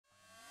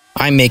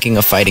I'm making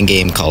a fighting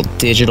game called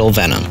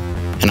DigitalVENOM,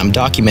 and I'm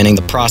documenting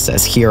the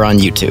process here on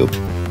YouTube.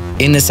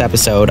 In this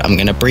episode, I'm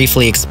going to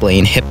briefly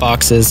explain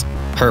hitboxes,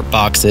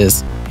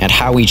 hurtboxes, and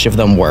how each of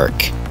them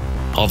work.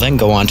 I'll then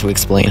go on to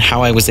explain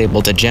how I was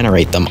able to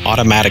generate them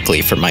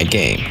automatically for my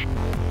game.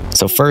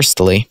 So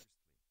firstly,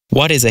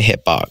 what is a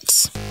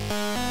hitbox?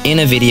 In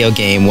a video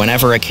game,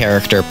 whenever a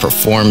character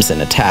performs an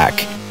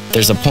attack,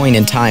 there's a point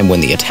in time when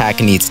the attack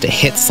needs to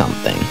hit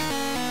something.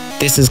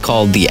 This is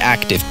called the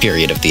active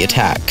period of the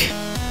attack.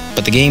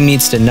 But the game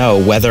needs to know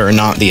whether or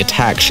not the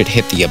attack should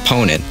hit the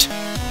opponent.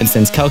 And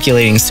since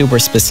calculating super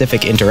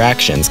specific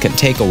interactions can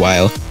take a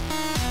while,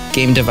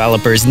 game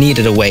developers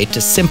needed a way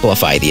to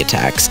simplify the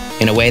attacks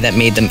in a way that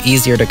made them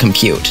easier to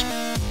compute.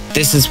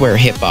 This is where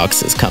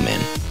hitboxes come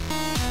in.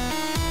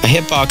 A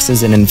hitbox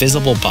is an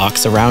invisible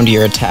box around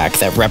your attack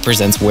that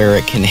represents where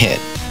it can hit.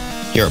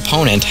 Your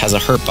opponent has a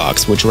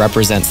hurtbox which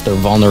represents their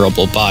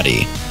vulnerable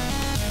body.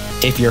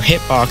 If your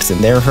hitbox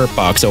and their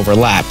hurtbox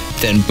overlap,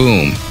 then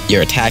boom,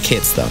 your attack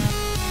hits them.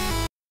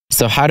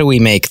 So how do we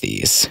make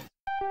these?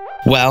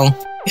 Well,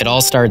 it all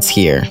starts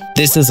here.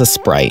 This is a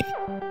sprite.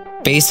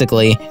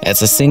 Basically,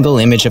 it's a single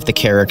image of the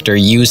character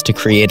used to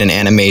create an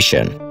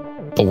animation,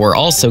 but we're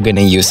also going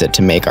to use it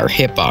to make our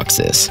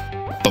hitboxes.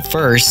 But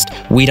first,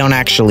 we don't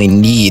actually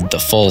need the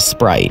full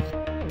sprite.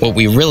 What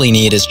we really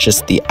need is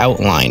just the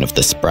outline of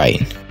the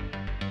sprite.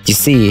 You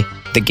see,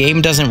 the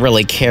game doesn't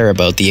really care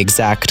about the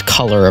exact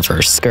color of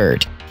her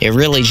skirt. It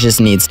really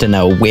just needs to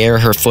know where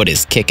her foot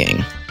is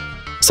kicking.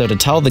 So to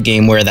tell the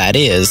game where that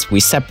is, we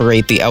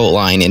separate the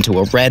outline into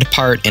a red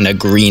part and a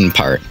green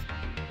part.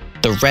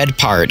 The red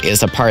part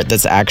is a part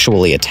that's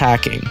actually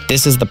attacking.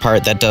 This is the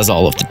part that does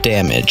all of the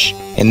damage.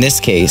 In this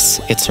case,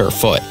 it's her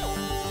foot.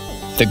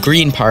 The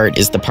green part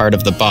is the part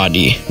of the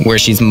body where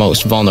she's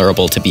most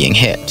vulnerable to being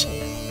hit.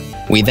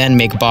 We then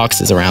make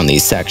boxes around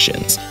these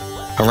sections.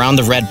 Around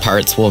the red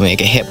parts, we'll make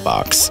a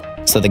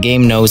hitbox, so the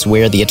game knows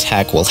where the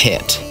attack will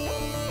hit.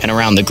 And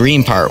around the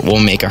green part,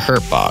 we'll make a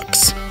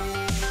hurtbox.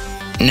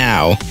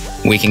 Now,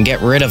 we can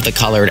get rid of the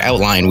colored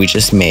outline we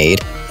just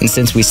made, and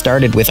since we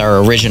started with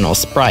our original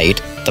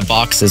sprite, the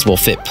boxes will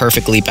fit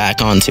perfectly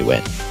back onto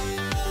it.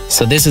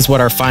 So this is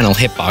what our final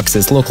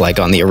hitboxes look like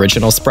on the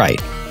original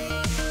sprite.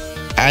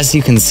 As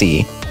you can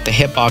see, the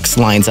hitbox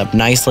lines up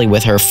nicely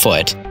with her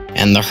foot,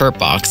 and the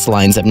hurtbox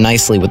lines up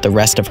nicely with the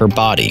rest of her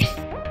body.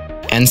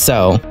 And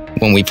so,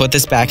 when we put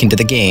this back into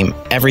the game,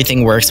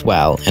 everything works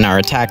well, and our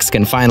attacks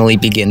can finally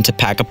begin to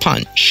pack a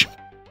punch.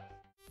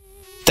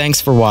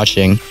 Thanks for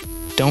watching.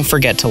 Don't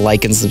forget to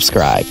like and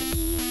subscribe.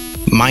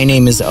 My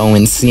name is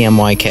Owen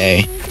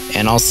CMYK,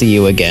 and I'll see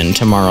you again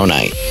tomorrow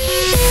night.